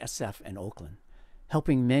Ministries, SF in Oakland,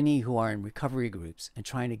 helping many who are in recovery groups and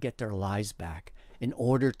trying to get their lives back in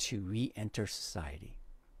order to re-enter society.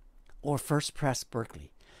 Or First Press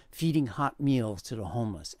Berkeley, feeding hot meals to the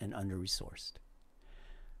homeless and under-resourced.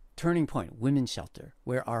 Turning Point Women's Shelter,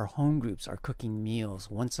 where our home groups are cooking meals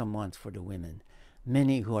once a month for the women,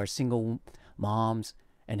 many who are single moms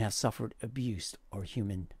and have suffered abuse or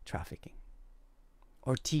human trafficking.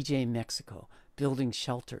 Or TJ Mexico, building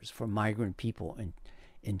shelters for migrant people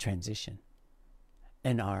in transition.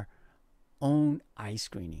 And our own eye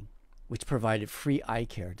screening, which provided free eye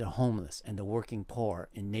care to homeless and the working poor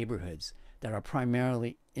in neighborhoods that are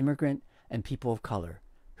primarily immigrant and people of color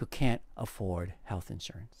who can't afford health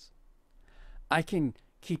insurance. I can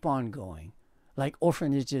keep on going, like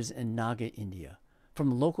orphanages in Naga, India, for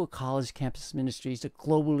from local college campus ministries to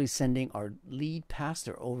globally sending our lead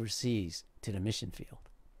pastor overseas to the mission field.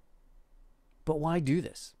 But why do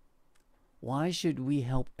this? Why should we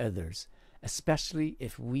help others, especially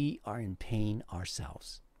if we are in pain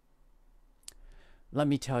ourselves? Let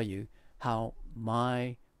me tell you how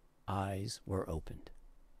my eyes were opened.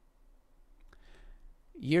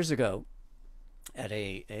 Years ago, at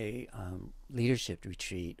a leadership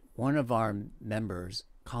retreat, one of our members,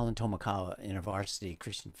 Colin Tomakawa, in a varsity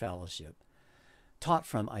Christian fellowship, taught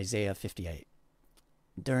from Isaiah 58.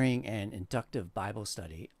 During an inductive Bible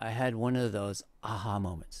study, I had one of those aha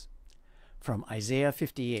moments. From Isaiah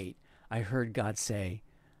 58, I heard God say,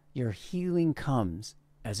 "Your healing comes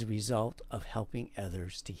as a result of helping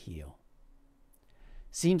others to heal."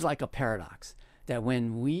 Seems like a paradox that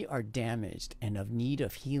when we are damaged and of need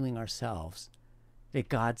of healing ourselves, that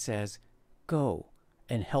God says, "Go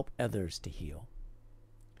and help others to heal."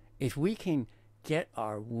 If we can get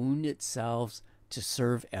our wounded selves to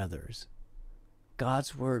serve others,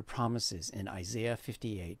 God's word promises in Isaiah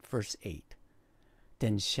 58, verse 8,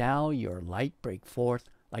 "Then shall your light break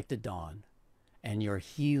forth like the dawn, and your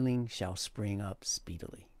healing shall spring up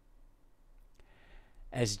speedily."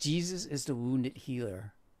 As Jesus is the wounded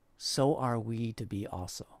healer, so are we to be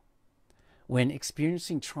also. When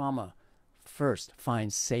experiencing trauma, first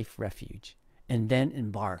find safe refuge, and then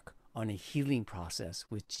embark on a healing process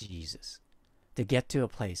with Jesus to get to a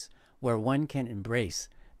place where one can embrace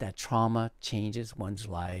that trauma changes one's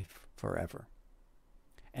life forever.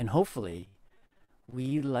 And hopefully,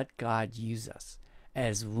 we let God use us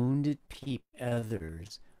as wounded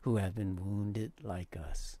others who have been wounded like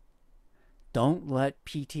us. Don't let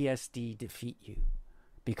PTSD defeat you,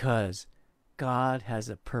 because God has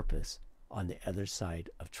a purpose on the other side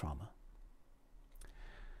of trauma.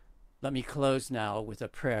 Let me close now with a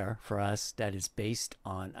prayer for us that is based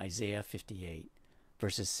on Isaiah 58,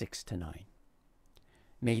 verses 6 to 9.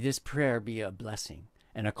 May this prayer be a blessing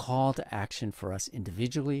and a call to action for us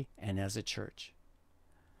individually and as a church.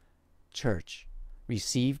 Church,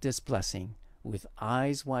 receive this blessing with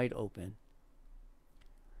eyes wide open.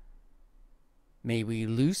 May we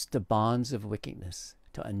loose the bonds of wickedness,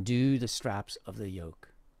 to undo the straps of the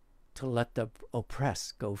yoke, to let the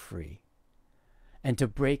oppressed go free, and to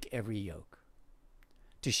break every yoke,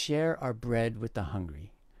 to share our bread with the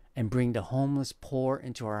hungry, and bring the homeless poor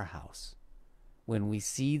into our house. When we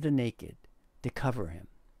see the naked, to cover him,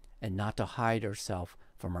 and not to hide ourselves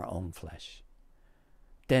from our own flesh.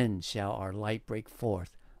 Then shall our light break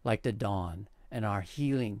forth like the dawn, and our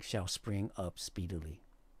healing shall spring up speedily.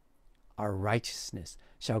 Our righteousness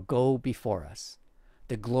shall go before us.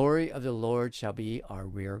 The glory of the Lord shall be our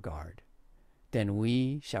rear guard. Then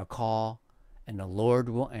we shall call, and the Lord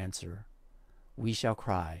will answer. We shall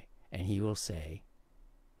cry, and he will say,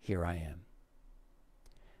 "Here I am."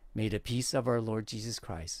 May the peace of our Lord Jesus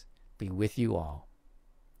Christ be with you all.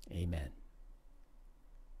 Amen.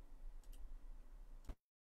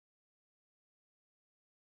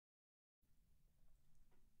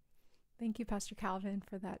 Thank you, Pastor Calvin,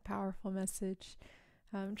 for that powerful message.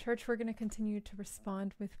 Church, we're going to continue to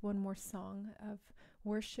respond with one more song of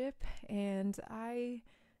worship, and I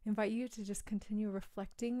invite you to just continue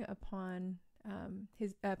reflecting upon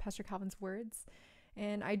Pastor Calvin's words.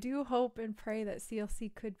 And I do hope and pray that CLC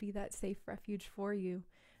could be that safe refuge for you.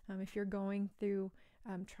 If you're going through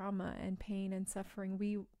trauma and pain and suffering,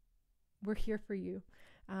 we're here for you.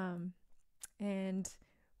 And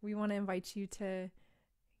we want to invite you to,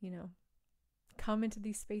 come into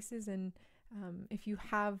these spaces. And if you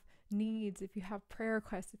have needs, if you have prayer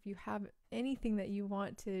requests, if you have anything that you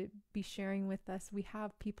want to be sharing with us, we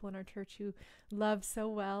have people in our church who love so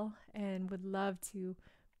well and would love to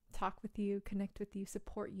talk with you, connect with you,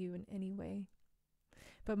 support you in any way.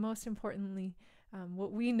 But most importantly,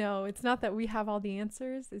 what we know, it's not that we have all the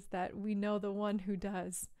answers, is that we know the one who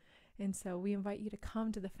does. And so we invite you to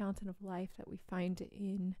come to the fountain of life that we find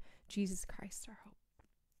in Jesus Christ, our hope.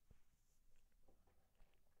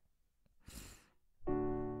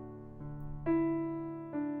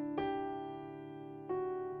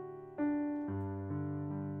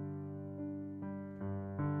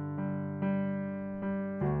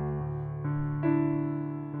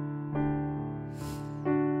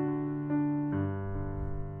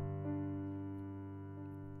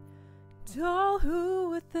 To all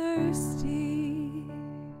who are thirsty,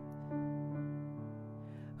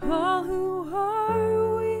 all who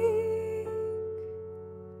are weak,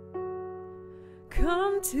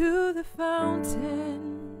 come to the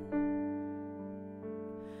fountain,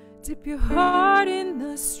 dip your heart in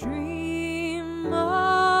the stream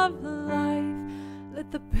of life, let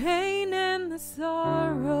the pain and the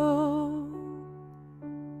sorrow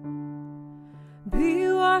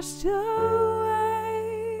washed away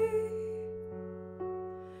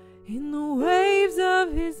in the waves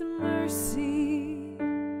of his mercy.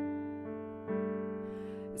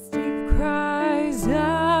 As deep cries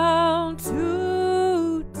out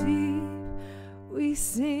too deep, we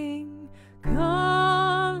sing,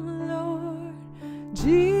 come Lord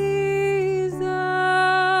Jesus,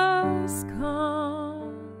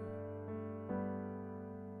 come.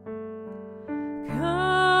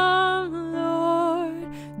 Come Lord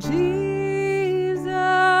Jesus,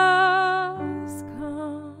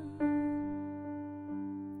 come.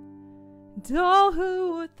 And all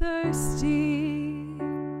who are thirsty,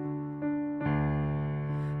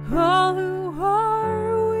 all who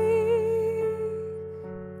are weak,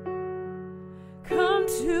 come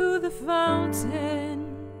to the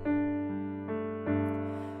fountain.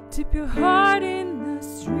 Dip your heart in the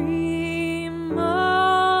stream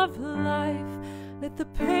of life. Let the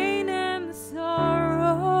pain and the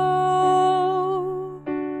sorrow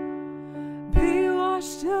be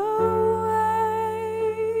washed away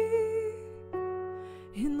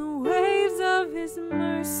in the waves of his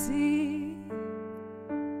mercy.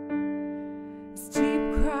 As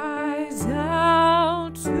deep cries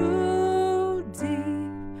out too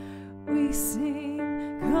deep, we sing,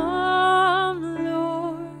 come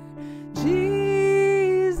Lord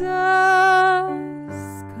Jesus,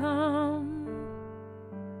 come.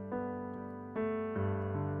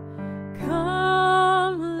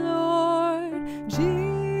 Come Lord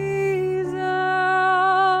Jesus,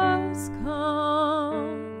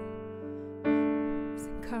 come.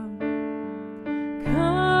 Sing, come.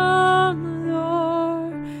 Come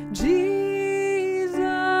Lord Jesus,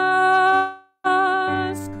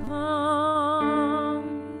 come.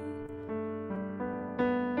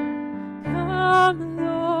 Come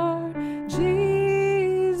Lord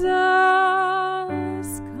Jesus,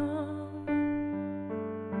 come.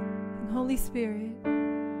 And Holy Spirit,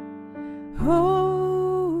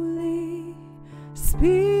 Holy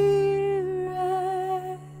Spirit,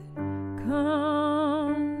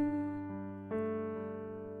 come.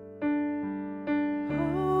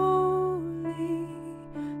 Holy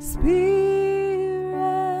Spirit,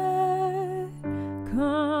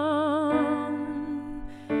 come.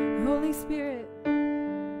 Holy Spirit,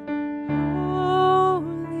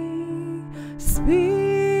 Holy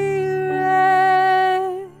Spirit,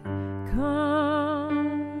 come.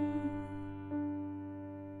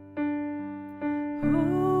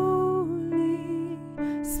 Holy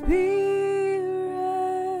Spirit,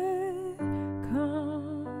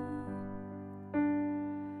 come.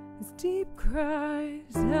 As deep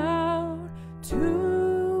cries out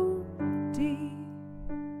too deep,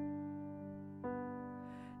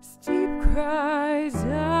 as deep cries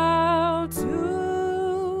out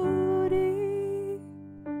too deep,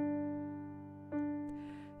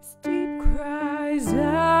 as deep cries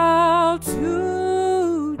out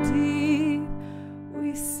too deep,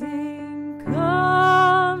 we sing,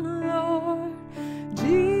 come Lord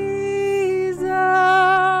Jesus,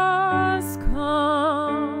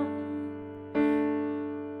 come.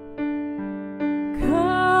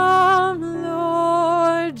 Come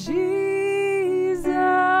Lord Jesus,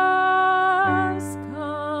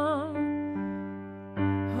 come.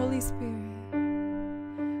 Holy Spirit,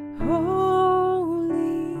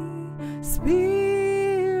 Holy Spirit,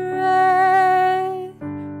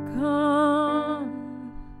 come.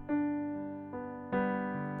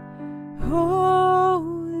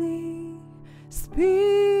 Holy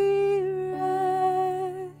Spirit,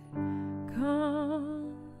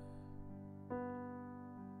 come.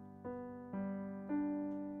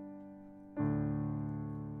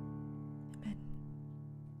 Amen.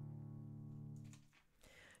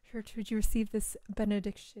 Church, would you receive this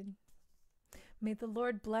benediction? May the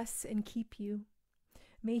Lord bless and keep you.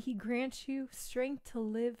 May he grant you strength to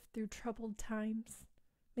live through troubled times.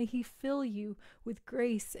 May he fill you with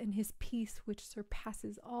grace and his peace which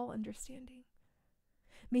surpasses all understanding.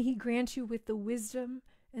 May he grant you with the wisdom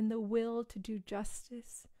and the will to do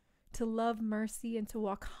justice, to love mercy, and to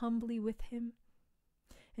walk humbly with him.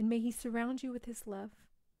 And may he surround you with his love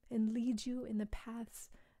and lead you in the paths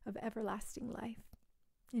of everlasting life.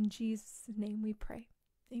 In Jesus' name we pray.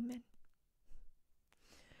 Amen.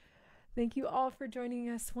 Thank you all for joining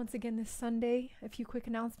us once again this Sunday. A few quick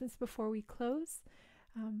announcements before we close.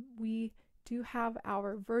 We do have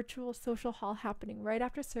our virtual social hall happening right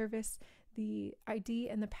after service. The ID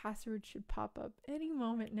and the password should pop up any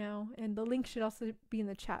moment now, and the link should also be in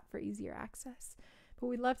the chat for easier access. But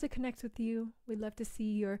we'd love to connect with you. We'd love to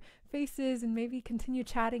see your faces and maybe continue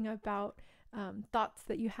chatting about thoughts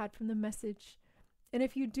that you had from the message. And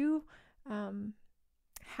if you do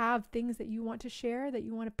have things that you want to share, that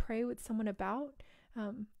you want to pray with someone about,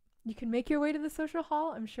 you can make your way to the social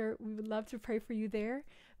hall. I'm sure we would love to pray for you there.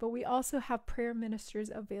 But we also have prayer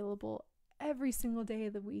ministers available every single day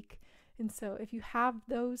of the week. And so if you have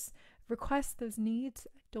those requests, those needs,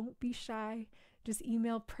 don't be shy. Just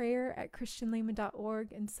email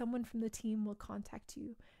prayer@christianlayman.org and someone from the team will contact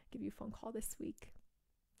you, give you a phone call this week.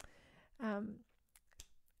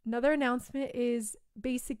 Another announcement is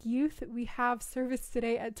Basic Youth. We have service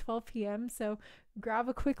today at 12 p.m. So grab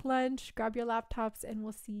a quick lunch, grab your laptops, and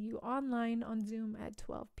we'll see you online on Zoom at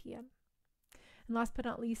 12 p.m. And last but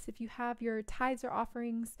not least, if you have your tithes or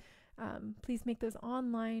offerings, please make those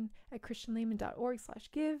online at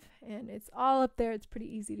christianlayman.org/give. And it's all up there. It's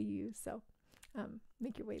pretty easy to use. So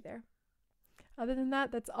make your way there. Other than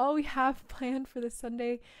that, that's all we have planned for this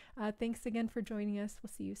Sunday. Thanks again for joining us. We'll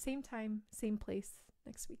see you same time, same place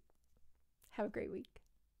next week. Have a great week.